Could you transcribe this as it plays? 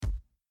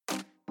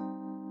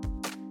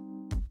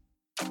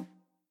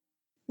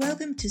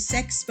Welcome to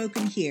Sex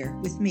Spoken Here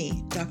with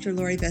me, Dr.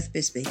 Lori Beth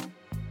Bisbee.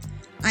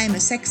 I am a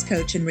sex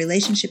coach and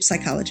relationship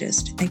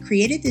psychologist and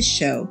created this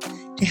show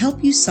to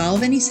help you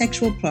solve any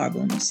sexual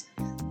problems,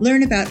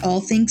 learn about all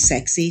things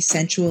sexy,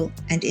 sensual,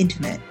 and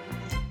intimate,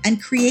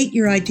 and create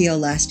your ideal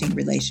lasting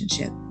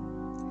relationship.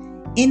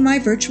 In my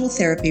virtual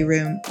therapy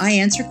room, I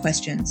answer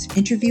questions,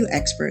 interview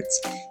experts,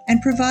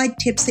 and provide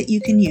tips that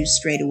you can use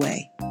straight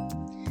away.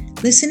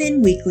 Listen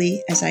in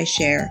weekly as I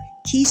share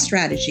key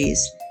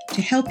strategies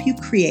to help you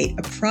create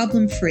a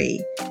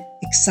problem-free,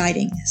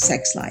 exciting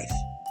sex life.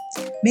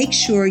 Make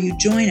sure you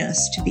join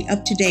us to be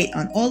up to date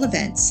on all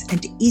events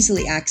and to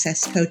easily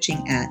access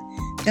coaching at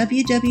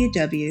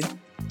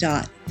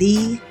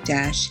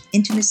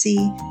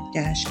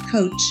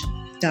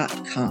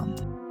www.the-intimacy-coach.com.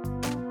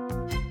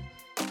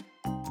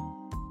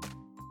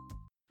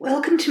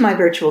 Welcome to my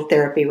virtual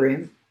therapy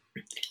room.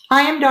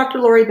 I am Dr.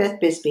 Lori Beth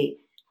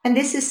Bisbee, and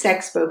this is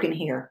Sex Spoken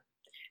Here.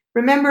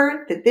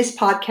 Remember that this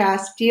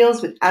podcast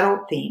deals with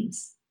adult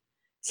themes,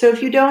 so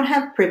if you don't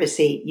have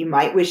privacy, you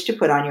might wish to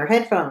put on your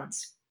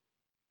headphones.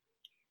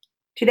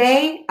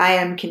 Today, I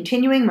am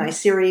continuing my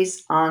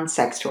series on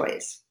sex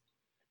toys.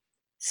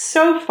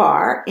 So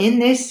far in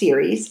this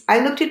series, I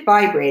looked at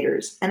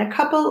vibrators and a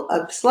couple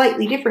of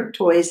slightly different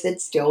toys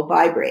that still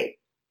vibrate.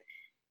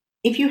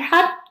 If you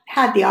have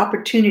had the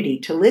opportunity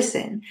to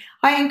listen,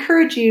 I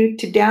encourage you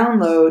to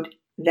download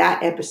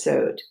that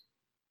episode.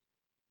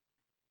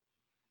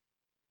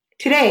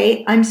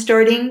 Today, I'm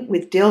starting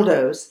with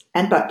dildos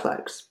and butt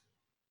plugs.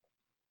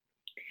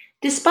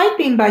 Despite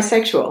being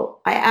bisexual,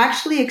 I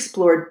actually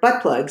explored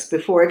butt plugs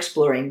before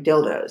exploring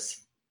dildos.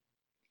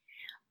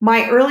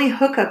 My early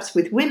hookups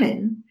with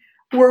women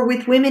were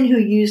with women who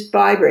used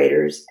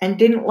vibrators and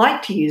didn't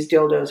like to use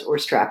dildos or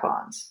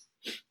strap-ons.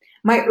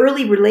 My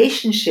early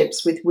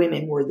relationships with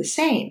women were the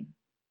same.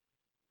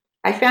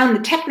 I found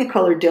the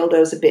Technicolor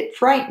dildos a bit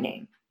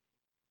frightening.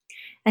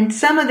 And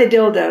some of the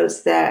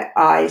dildos that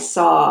I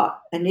saw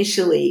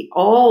initially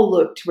all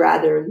looked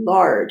rather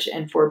large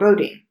and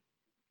foreboding.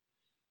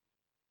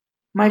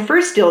 My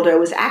first dildo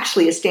was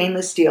actually a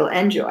stainless steel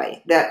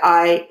Enjoy that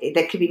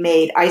could be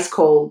made ice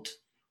cold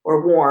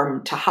or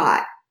warm to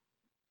hot.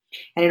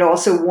 And it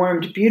also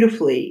warmed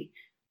beautifully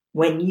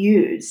when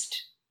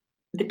used.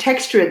 The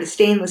texture of the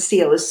stainless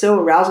steel is so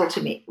rousing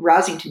to me,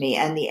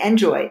 and the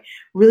Enjoy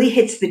really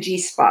hits the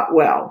G-spot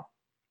well.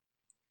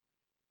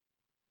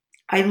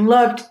 I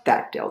loved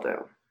that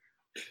dildo.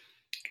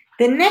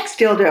 The next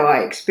dildo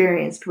I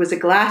experienced was a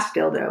glass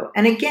dildo.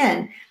 And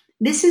again,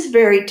 this is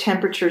very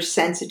temperature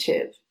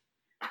sensitive.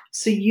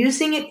 So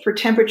using it for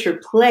temperature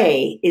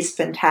play is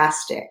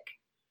fantastic.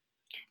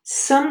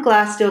 Some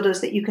glass dildos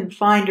that you can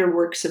find are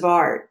works of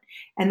art,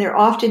 and they're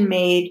often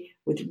made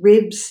with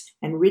ribs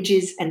and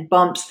ridges and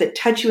bumps that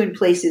touch you in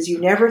places you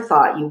never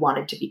thought you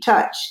wanted to be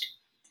touched.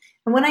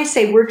 And when I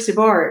say works of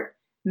art,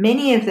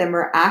 many of them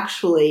are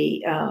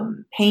actually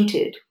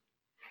painted.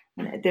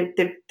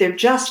 They're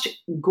just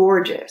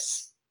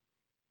gorgeous.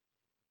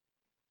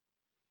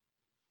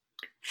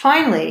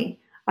 Finally,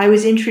 I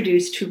was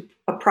introduced to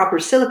a proper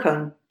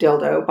silicone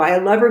dildo by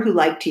a lover who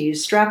liked to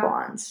use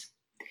strap-ons.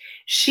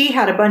 She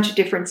had a bunch of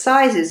different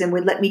sizes and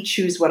would let me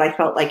choose what I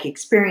felt like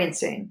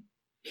experiencing.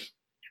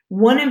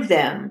 One of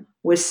them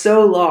was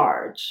so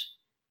large,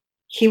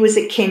 he was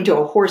akin to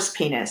a horse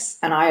penis,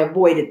 and I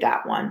avoided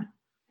that one.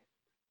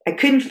 I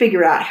couldn't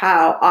figure out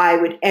how I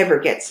would ever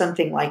get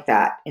something like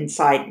that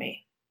inside me.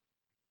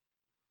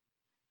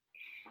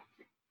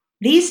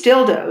 These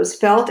dildos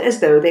felt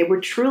as though they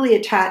were truly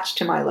attached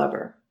to my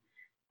lover,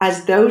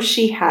 as though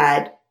she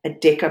had a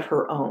dick of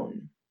her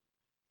own.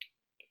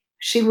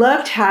 She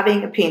loved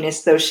having a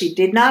penis, though she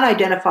did not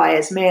identify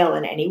as male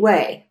in any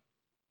way.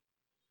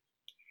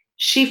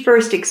 She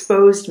first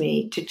exposed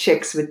me to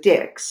chicks with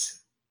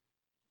dicks.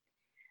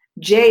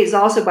 Jay is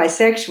also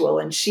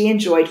bisexual, and she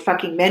enjoyed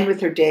fucking men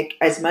with her dick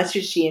as much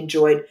as she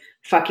enjoyed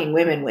fucking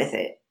women with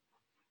it.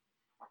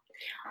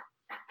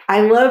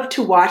 I loved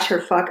to watch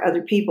her fuck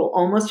other people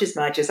almost as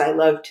much as I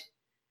loved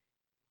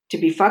to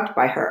be fucked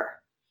by her.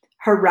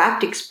 Her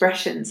rapt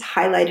expressions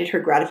highlighted her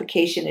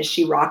gratification as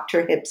she rocked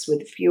her hips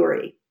with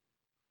fury.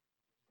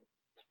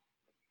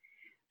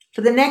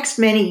 For the next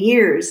many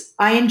years,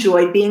 I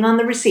enjoyed being on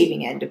the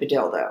receiving end of a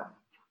dildo.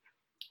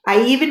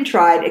 I even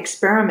tried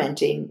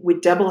experimenting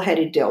with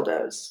double-headed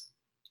dildos.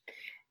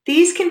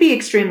 These can be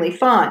extremely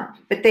fun,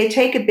 but they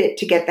take a bit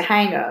to get the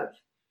hang of.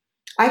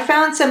 I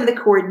found some of the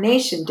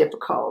coordination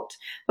difficult,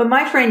 but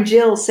my friend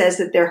Jill says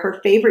that they're her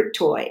favorite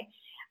toy,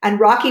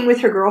 and rocking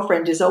with her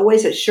girlfriend is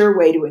always a sure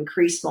way to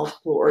increase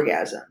multiple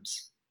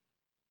orgasms.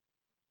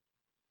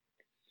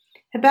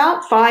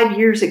 About 5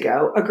 years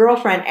ago, a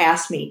girlfriend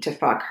asked me to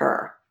fuck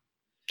her.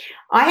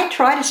 I had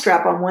tried a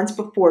strap-on once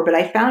before, but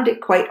I found it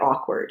quite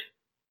awkward.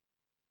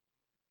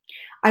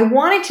 I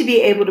wanted to be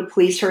able to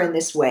please her in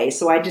this way,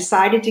 so I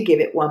decided to give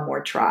it one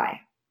more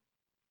try.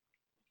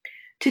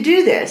 To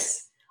do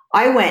this,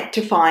 I went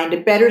to find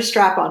a better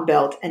strap-on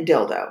belt and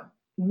dildo,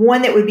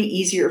 one that would be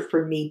easier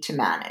for me to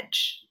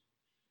manage.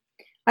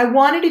 I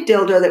wanted a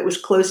dildo that was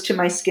close to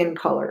my skin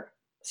color,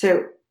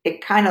 so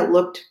it kind of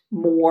looked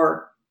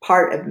more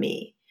part of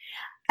me.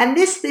 And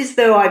this is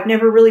though I've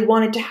never really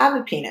wanted to have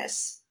a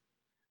penis.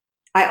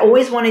 I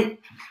always wanted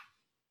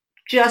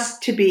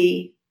just to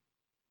be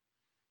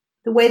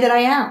the way that I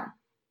am.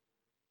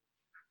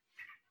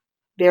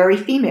 Very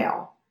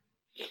female.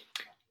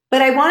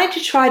 But I wanted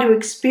to try to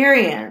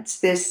experience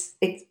this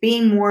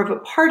being more of a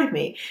part of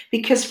me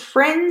because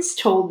friends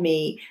told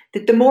me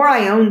that the more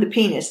I owned the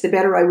penis, the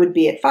better I would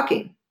be at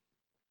fucking.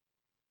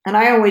 And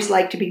I always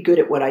like to be good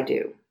at what I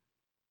do.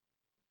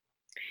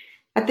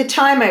 At the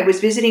time, I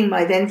was visiting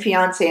my then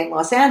fiance in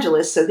Los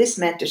Angeles, so this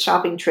meant a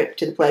shopping trip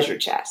to the Pleasure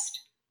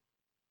Chest.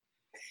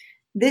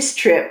 This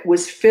trip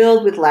was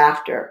filled with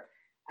laughter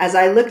as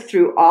I looked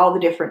through all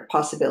the different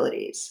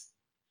possibilities.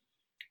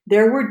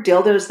 There were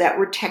dildos that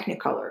were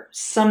Technicolor,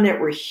 some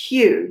that were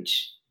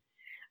huge,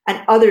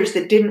 and others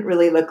that didn't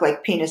really look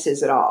like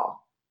penises at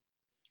all.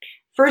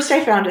 First,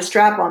 I found a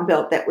strap-on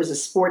belt that was a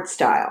sports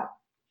style.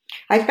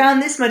 I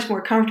found this much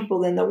more comfortable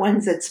than the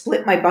ones that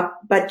split my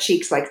butt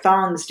cheeks like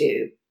thongs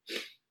do.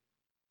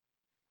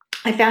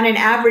 I found an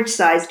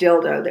average-sized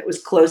dildo that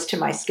was close to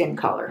my skin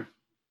color.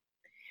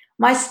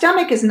 My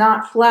stomach is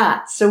not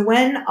flat, so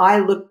when I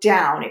looked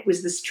down, it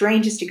was the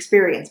strangest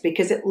experience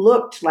because it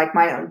looked like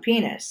my own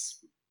penis.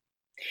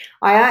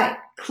 I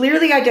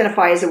clearly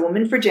identify as a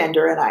woman for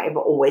gender, and I have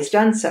always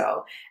done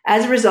so.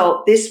 As a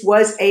result, this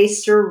was a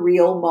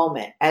surreal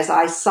moment as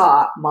I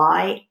saw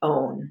my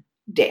own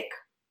dick.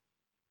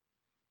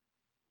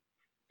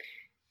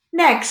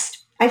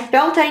 Next, I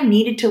felt I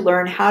needed to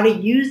learn how to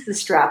use the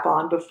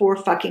strap-on before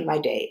fucking my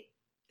date.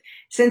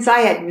 Since I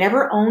had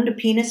never owned a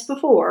penis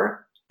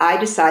before, I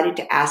decided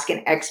to ask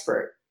an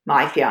expert,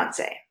 my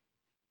fiance.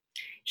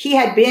 He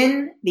had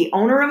been the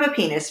owner of a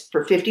penis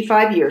for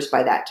 55 years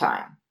by that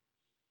time.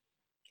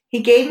 He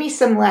gave me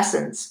some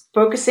lessons,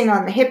 focusing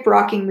on the hip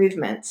rocking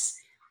movements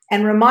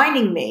and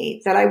reminding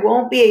me that I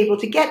won't be able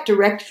to get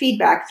direct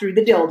feedback through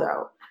the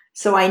dildo,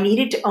 so I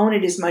needed to own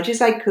it as much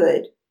as I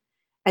could,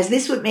 as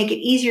this would make it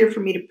easier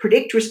for me to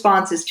predict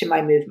responses to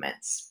my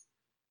movements.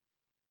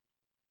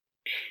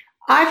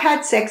 I've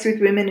had sex with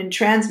women and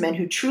trans men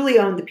who truly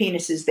owned the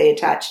penises they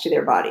attached to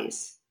their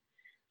bodies.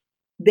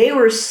 They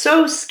were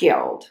so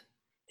skilled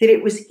that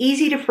it was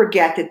easy to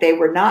forget that they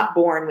were not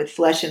born with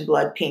flesh and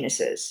blood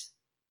penises.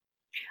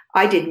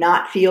 I did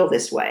not feel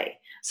this way,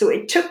 so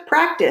it took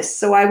practice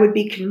so I would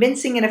be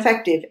convincing and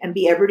effective and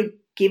be able to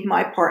give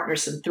my partner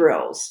some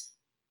thrills.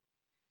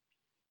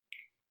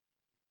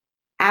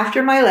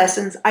 After my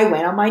lessons, I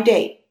went on my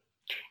date,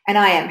 and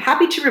I am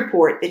happy to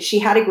report that she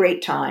had a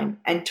great time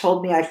and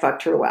told me I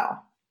fucked her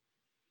well.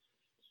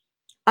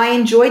 I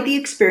enjoyed the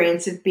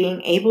experience of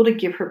being able to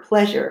give her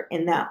pleasure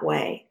in that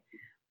way,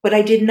 but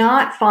I did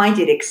not find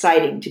it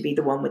exciting to be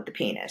the one with the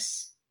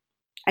penis.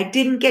 I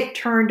didn't get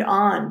turned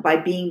on by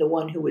being the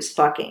one who was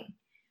fucking.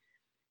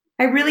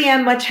 I really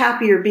am much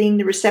happier being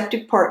the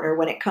receptive partner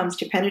when it comes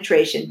to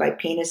penetration by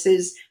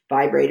penises,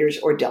 vibrators,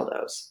 or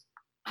dildos.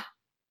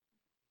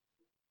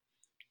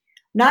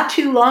 Not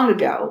too long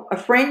ago, a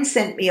friend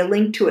sent me a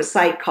link to a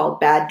site called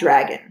Bad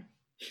Dragon.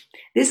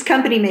 This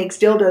company makes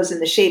dildos in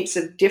the shapes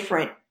of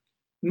different,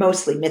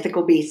 mostly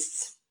mythical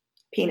beasts'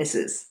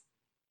 penises.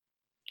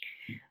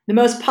 The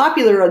most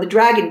popular are the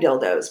dragon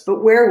dildos,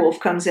 but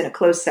werewolf comes in a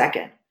close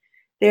second.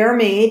 They are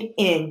made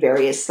in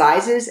various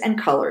sizes and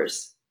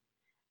colors,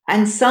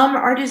 and some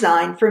are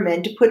designed for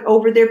men to put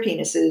over their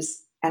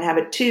penises and have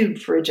a tube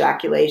for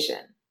ejaculation.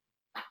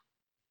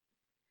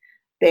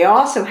 They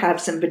also have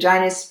some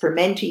vaginas for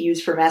men to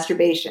use for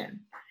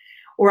masturbation,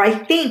 or I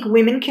think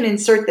women can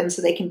insert them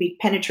so they can be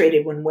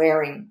penetrated when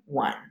wearing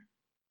one.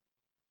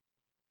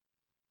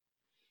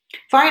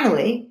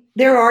 Finally,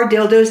 there are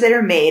dildos that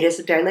are made as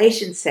a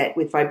dilation set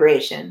with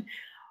vibration.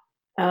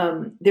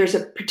 There's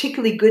a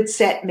particularly good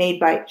set made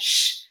by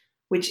Shh,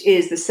 which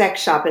is the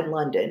sex shop in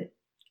London,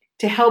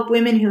 to help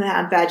women who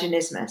have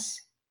vaginismus.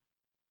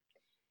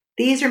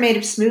 These are made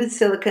of smooth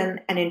silicone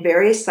and in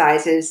various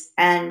sizes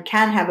and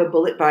can have a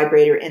bullet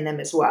vibrator in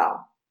them as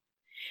well.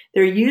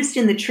 They're used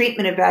in the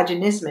treatment of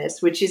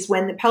vaginismus, which is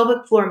when the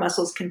pelvic floor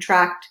muscles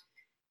contract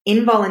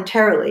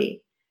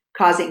involuntarily,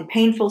 causing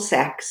painful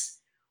sex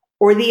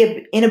or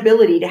the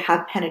inability to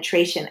have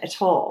penetration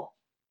at all.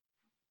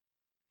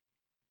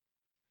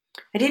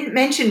 I didn't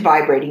mention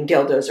vibrating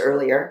dildos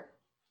earlier.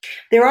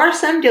 There are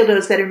some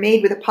dildos that are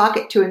made with a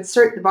pocket to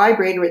insert the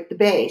vibrator at the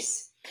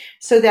base,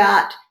 so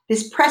that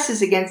this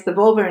presses against the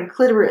vulva and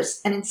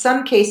clitoris, and in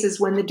some cases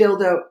when the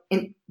dildo,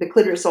 in the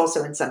clitoris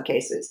also in some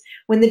cases,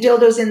 when the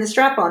dildo's in the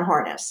strap-on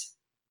harness.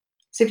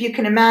 So if you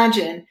can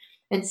imagine,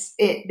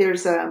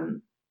 there's a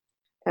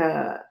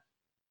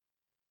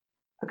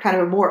kind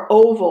of a more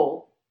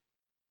oval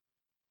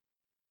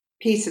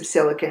piece of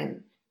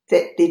silicone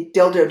that the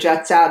dildo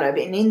juts out of,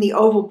 and in the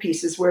oval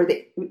piece is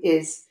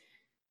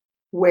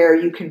where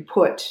you can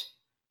put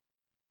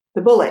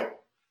the bullet.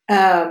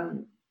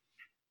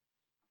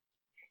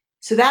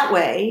 So that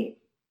way,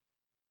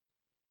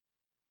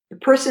 the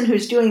person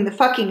who's doing the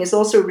fucking is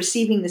also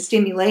receiving the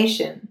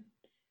stimulation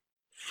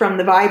from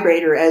the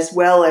vibrator as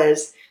well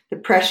as the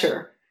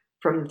pressure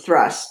from the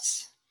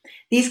thrusts.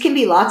 These can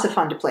be lots of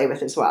fun to play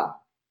with as well.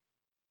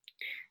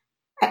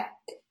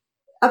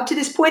 Up to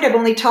this point, I've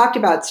only talked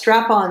about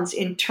strap-ons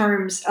in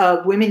terms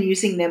of women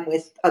using them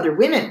with other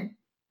women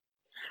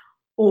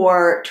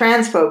or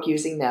trans folk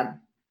using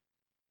them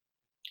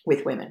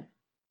with women.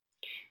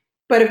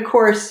 But of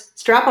course,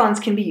 strap-ons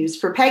can be used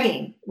for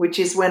pegging, which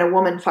is when a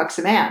woman fucks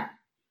a man.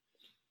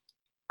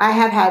 I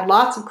have had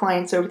lots of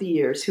clients over the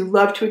years who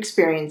love to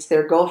experience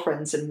their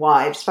girlfriends and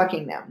wives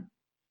fucking them.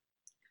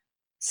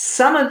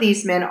 Some of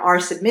these men are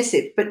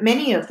submissive, but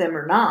many of them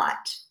are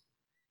not.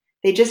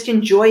 They just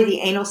enjoy the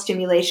anal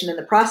stimulation and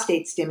the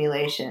prostate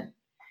stimulation.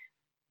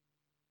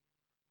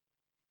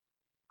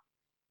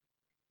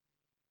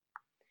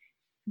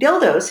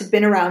 Dildos have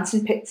been around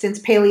since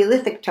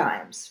Paleolithic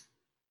times.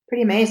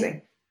 Pretty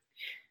amazing.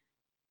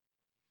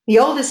 The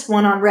oldest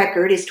one on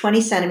record is 20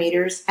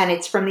 centimeters, and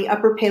it's from the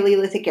Upper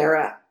Paleolithic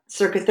era,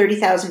 circa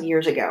 30,000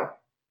 years ago.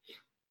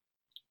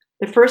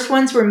 The first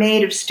ones were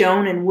made of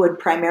stone and wood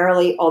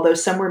primarily, although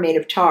some were made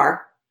of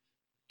tar.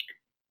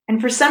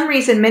 And for some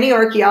reason, many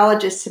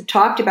archaeologists have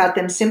talked about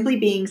them simply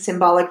being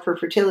symbolic for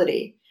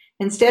fertility,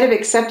 instead of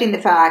accepting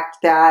the fact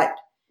that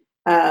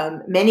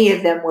many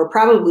of them were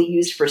probably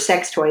used for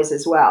sex toys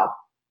as well.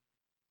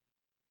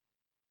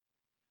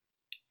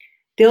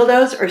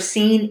 Dildos are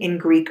seen in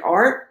Greek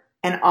art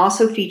and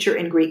also feature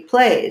in Greek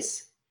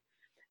plays.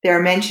 They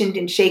are mentioned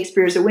in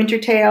Shakespeare's A Winter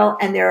Tale,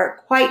 and there are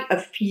quite a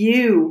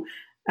few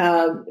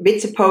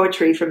bits of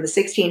poetry from the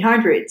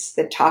 1600s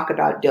that talk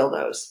about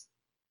dildos.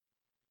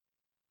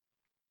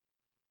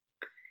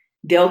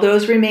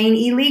 Dildos remain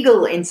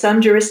illegal in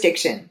some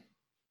jurisdiction,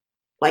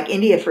 like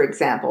India, for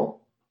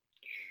example.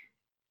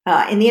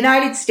 In the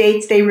United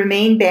States, they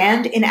remain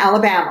banned in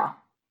Alabama,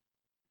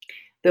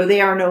 though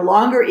they are no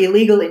longer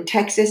illegal in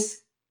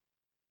Texas,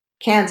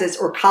 Kansas,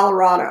 or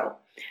Colorado.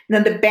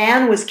 Now, the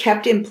ban was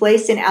kept in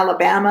place in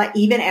Alabama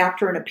even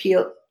after an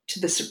appeal to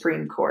the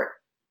Supreme Court.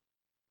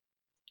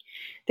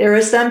 There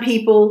are some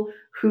people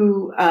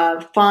who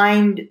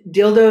find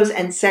dildos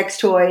and sex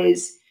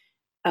toys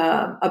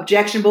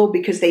objectionable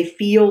because they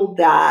feel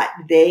that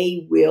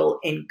they will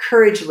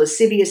encourage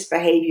lascivious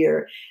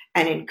behavior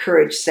and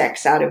encourage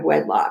sex out of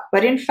wedlock.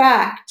 But in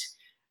fact,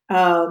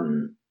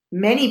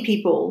 many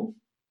people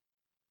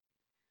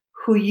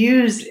who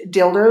use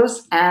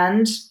dildos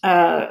and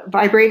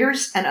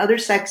vibrators and other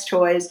sex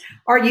toys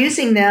are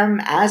using them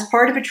as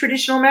part of a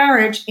traditional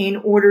marriage in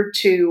order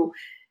to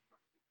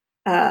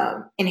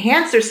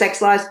enhance their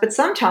sex lives, but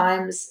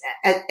sometimes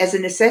as a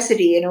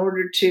necessity in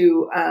order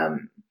to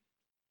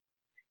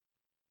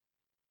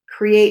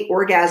create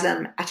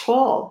orgasm at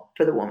all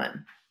for the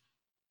woman.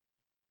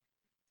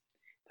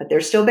 But they're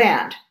still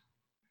banned.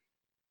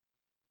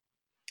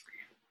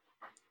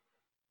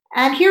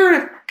 And here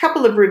are a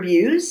couple of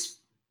reviews.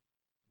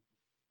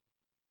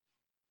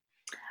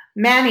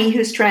 Manny,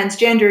 who's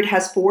transgendered,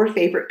 has 4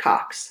 favorite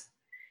cocks.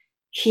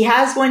 He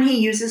has one he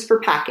uses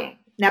for packing.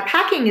 Now,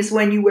 packing is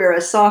when you wear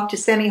a soft to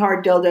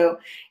semi-hard dildo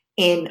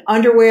in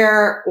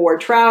underwear or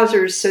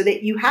trousers so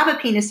that you have a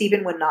penis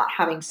even when not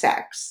having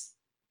sex.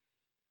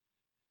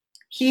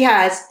 He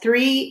has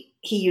 3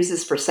 he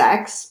uses for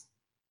sex.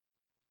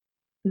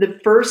 The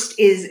first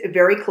is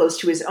very close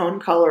to his own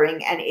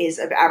coloring and is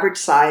of average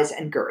size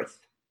and girth.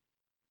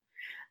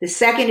 The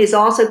second is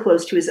also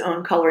close to his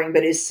own coloring,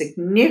 but is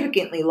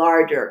significantly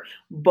larger,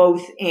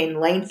 both in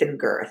length and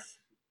girth.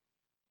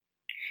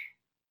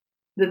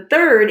 The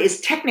third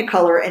is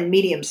Technicolor and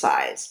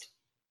medium-sized.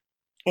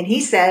 And he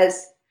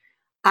says,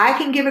 I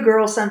can give a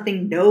girl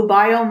something no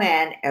bio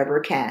man ever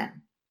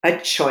can, a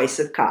choice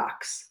of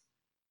cocks.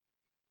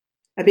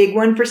 A big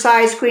one for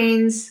size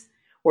queens,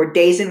 or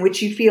days in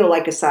which you feel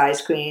like a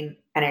size queen,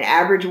 and an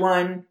average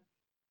one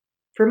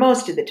for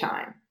most of the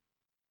time.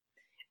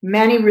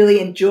 Manny really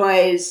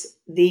enjoys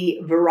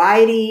the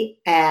variety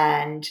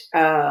and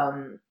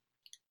the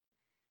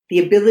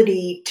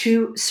ability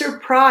to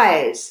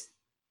surprise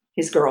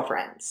his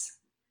girlfriends.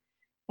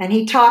 And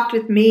he talked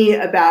with me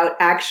about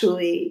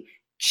actually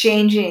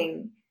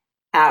changing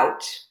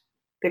out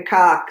the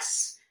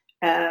cocks,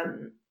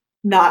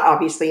 not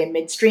obviously in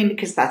midstream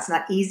because that's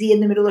not easy in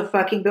the middle of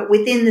fucking, but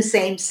within the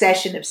same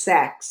session of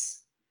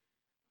sex,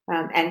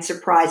 and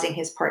surprising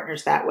his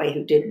partners that way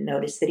who didn't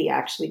notice that he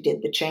actually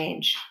did the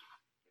change.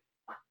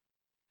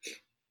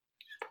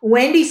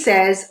 Wendy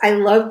says, I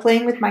love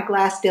playing with my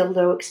glass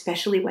dildo,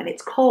 especially when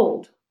it's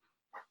cold.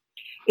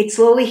 It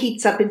slowly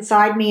heats up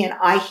inside me and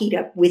I heat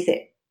up with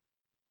it.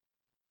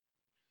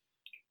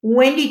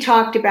 Wendy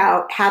talked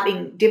about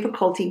having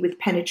difficulty with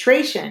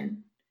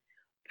penetration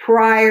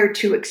prior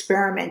to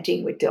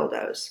experimenting with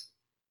dildos.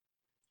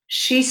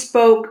 She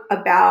spoke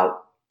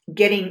about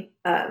getting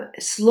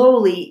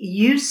slowly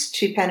used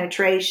to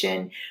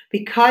penetration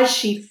because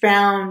she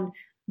found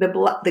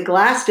the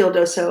glass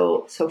dildo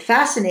so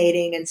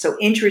fascinating and so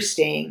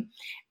interesting,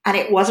 and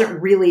it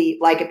wasn't really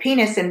like a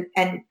penis,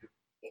 and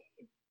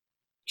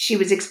she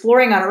was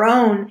exploring on her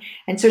own,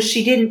 and so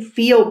she didn't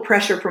feel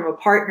pressure from a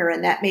partner,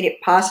 and that made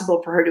it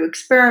possible for her to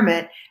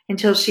experiment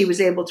until she was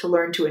able to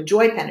learn to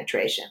enjoy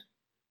penetration.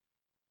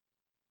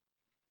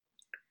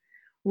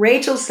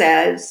 Rachel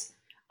says,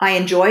 I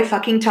enjoy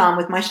fucking Tom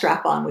with my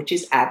strap on, which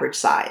is average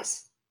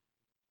size.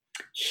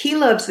 He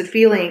loves the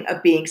feeling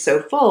of being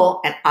so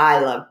full, and I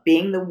love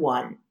being the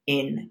one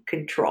in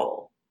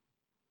control.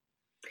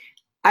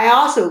 I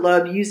also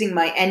love using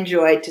my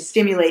NJoy to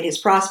stimulate his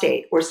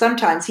prostate, or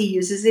sometimes he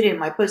uses it in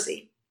my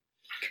pussy.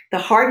 The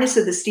hardness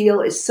of the steel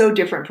is so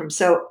different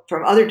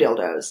from other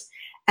dildos,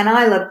 and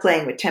I love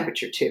playing with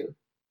temperature too.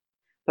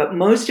 But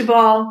most of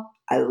all,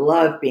 I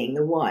love being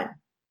the one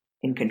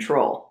in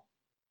control.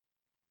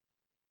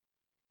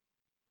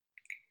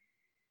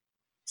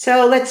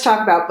 So let's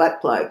talk about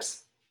butt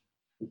plugs.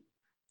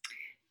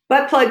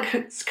 Butt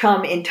plugs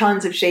come in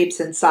tons of shapes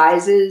and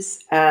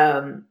sizes.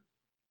 The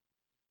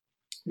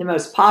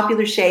most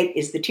popular shape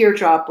is the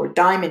teardrop or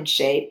diamond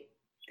shape.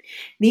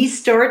 These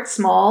start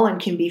small and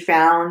can be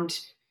found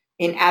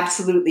in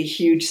absolutely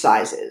huge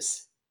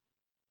sizes.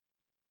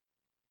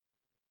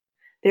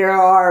 There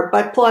are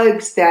butt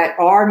plugs that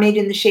are made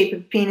in the shape of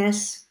a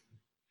penis.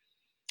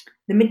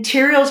 The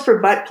materials for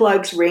butt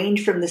plugs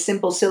range from the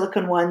simple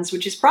silicone ones,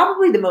 which is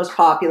probably the most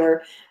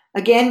popular,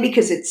 again,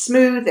 because it's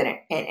smooth and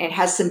it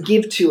has some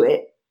give to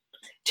it,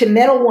 to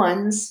metal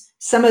ones.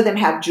 Some of them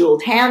have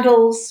jeweled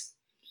handles,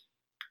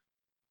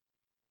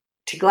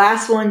 to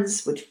glass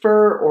ones with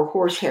fur or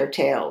horsehair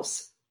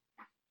tails.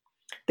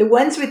 The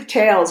ones with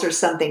tails are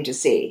something to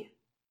see.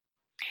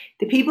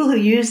 The people who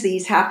use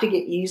these have to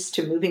get used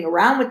to moving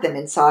around with them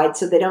inside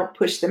so they don't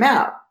push them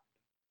out.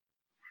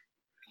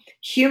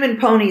 Human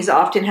ponies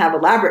often have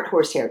elaborate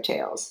horsehair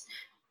tails.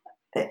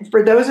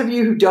 For those of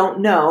you who don't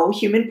know,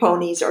 human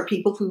ponies are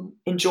people who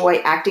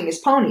enjoy acting as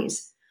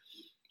ponies.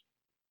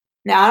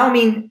 Now, I don't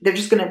mean they're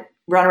just going to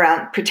run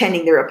around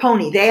pretending they're a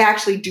pony. They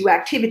actually do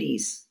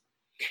activities.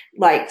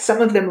 Like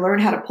some of them learn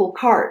how to pull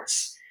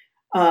carts.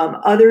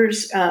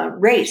 Others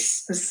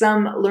race.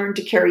 Some learn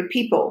to carry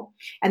people.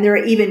 And there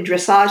are even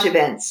dressage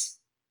events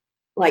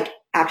like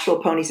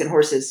actual ponies and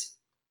horses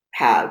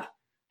have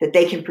that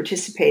they can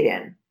participate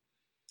in.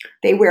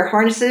 They wear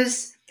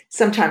harnesses,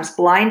 sometimes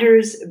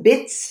blinders,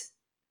 bits,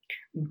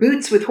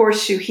 boots with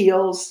horseshoe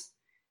heels,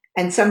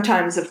 and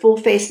sometimes a full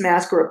face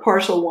mask or a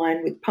partial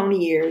one with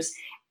pony ears,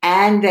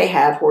 and they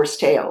have horse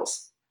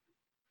tails.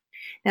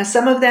 Now,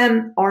 some of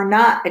them are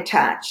not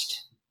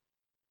attached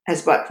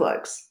as butt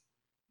plugs,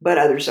 but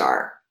others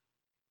are.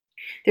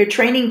 Their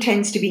training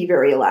tends to be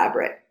very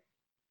elaborate.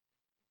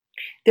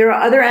 There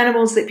are other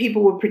animals that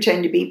people would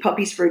pretend to be,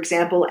 puppies, for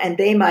example, and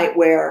they might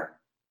wear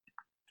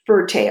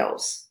fur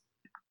tails,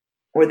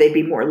 or they'd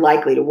be more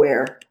likely to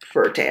wear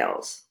fur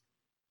tails.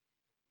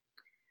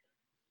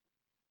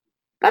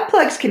 Butt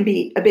plugs can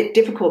be a bit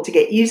difficult to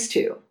get used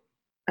to.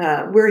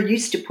 We're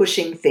used to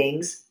pushing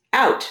things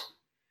out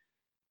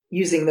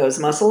using those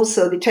muscles,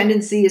 so the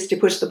tendency is to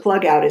push the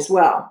plug out as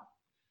well.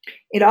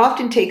 It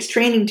often takes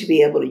training to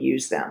be able to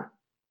use them.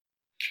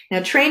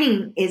 Now,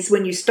 training is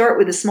when you start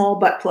with a small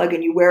butt plug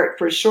and you wear it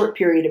for a short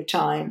period of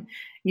time.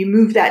 You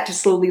move that to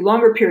slowly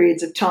longer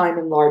periods of time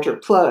and larger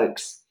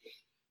plugs.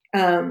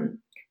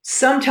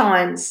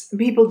 Sometimes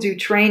people do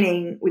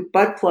training with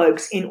butt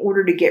plugs in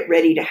order to get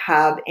ready to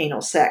have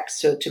anal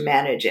sex, so to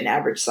manage an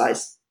average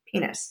size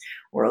penis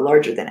or a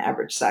larger than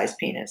average size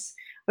penis.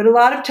 But a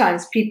lot of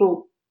times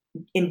people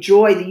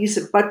enjoy the use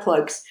of butt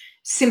plugs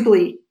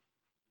simply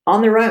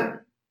on their own.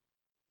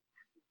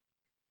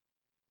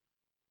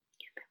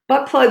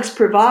 Butt plugs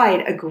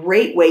provide a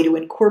great way to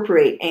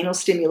incorporate anal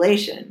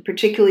stimulation,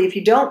 particularly if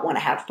you don't want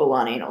to have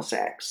full-on anal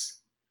sex.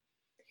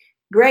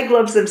 Greg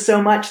loves them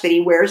so much that he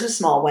wears a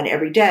small one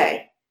every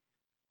day.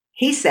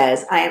 He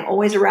says, "I am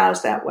always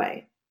aroused that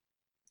way."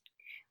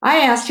 I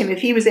asked him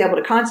if he was able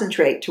to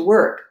concentrate to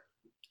work,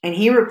 and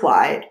he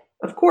replied,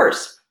 "Of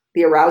course,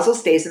 the arousal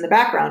stays in the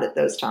background at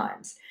those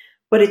times,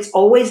 but it's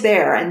always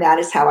there, and that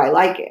is how I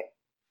like it."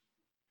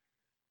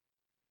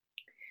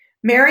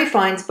 Mary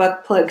finds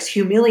butt plugs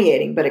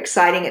humiliating but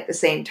exciting at the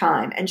same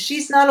time, and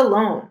she's not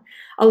alone.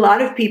 A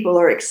lot of people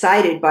are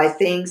excited by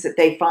things that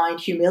they find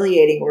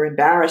humiliating or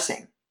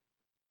embarrassing.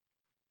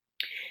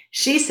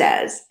 She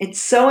says,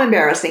 "It's so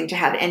embarrassing to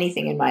have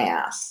anything in my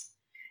ass,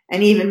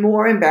 and even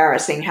more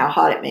embarrassing how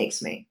hot it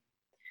makes me.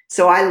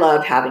 So I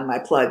love having my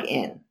plug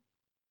in.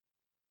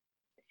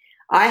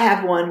 I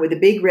have one with a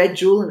big red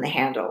jewel in the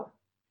handle.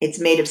 It's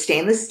made of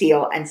stainless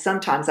steel, and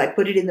sometimes I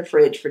put it in the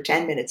fridge for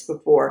 10 minutes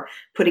before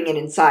putting it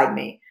inside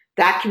me.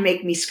 That can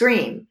make me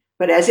scream,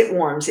 but as it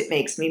warms, it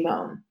makes me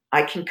moan.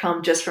 I can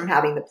come just from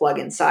having the plug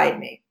inside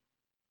me."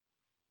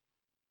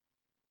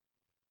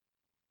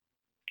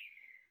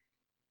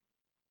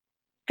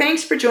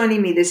 Thanks for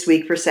joining me this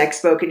week for Sex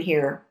Spoken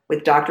Here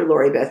with Dr.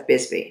 Lori Beth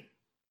Bisbee.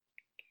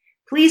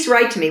 Please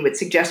write to me with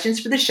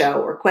suggestions for the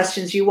show or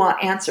questions you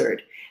want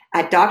answered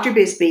at Dr.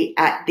 Bisbee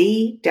at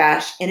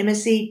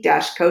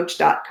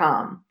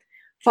the-intimacy-coach.com.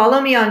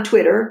 Follow me on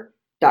Twitter,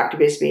 Dr.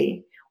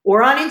 Bisbee,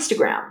 or on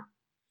Instagram.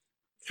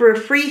 For a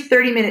free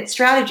 30-minute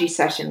strategy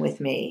session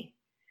with me,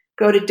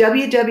 go to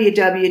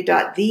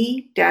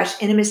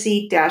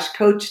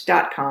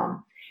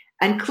www.the-intimacy-coach.com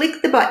and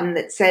click the button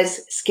that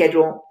says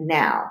Schedule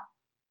Now.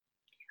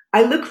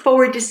 I look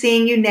forward to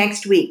seeing you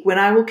next week when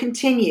I will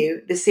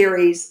continue the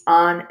series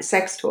on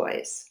sex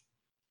toys.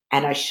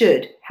 And I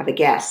should have a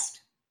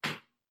guest.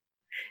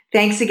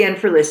 Thanks again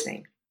for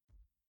listening.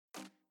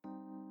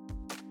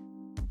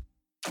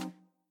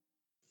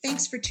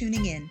 Thanks for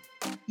tuning in.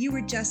 You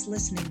were just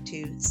listening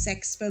to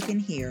Sex Spoken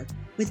Here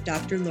with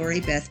Dr. Lori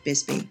Beth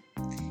Bisbee.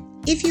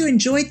 If you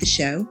enjoyed the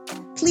show,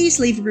 please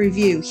leave a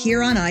review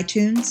here on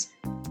iTunes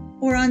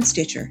or on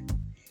Stitcher.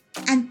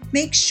 And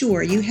make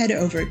sure you head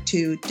over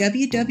to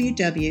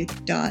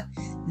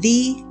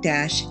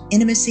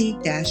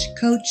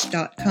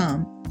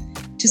www.the-intimacy-coach.com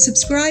to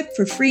subscribe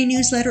for free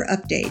newsletter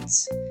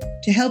updates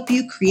to help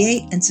you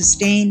create and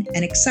sustain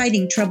an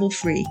exciting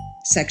trouble-free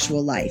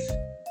sexual life.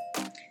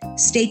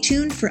 Stay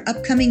tuned for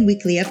upcoming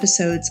weekly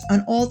episodes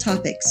on all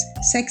topics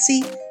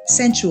sexy,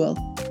 sensual,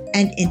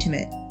 and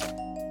intimate.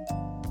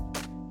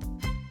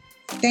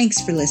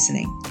 Thanks for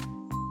listening.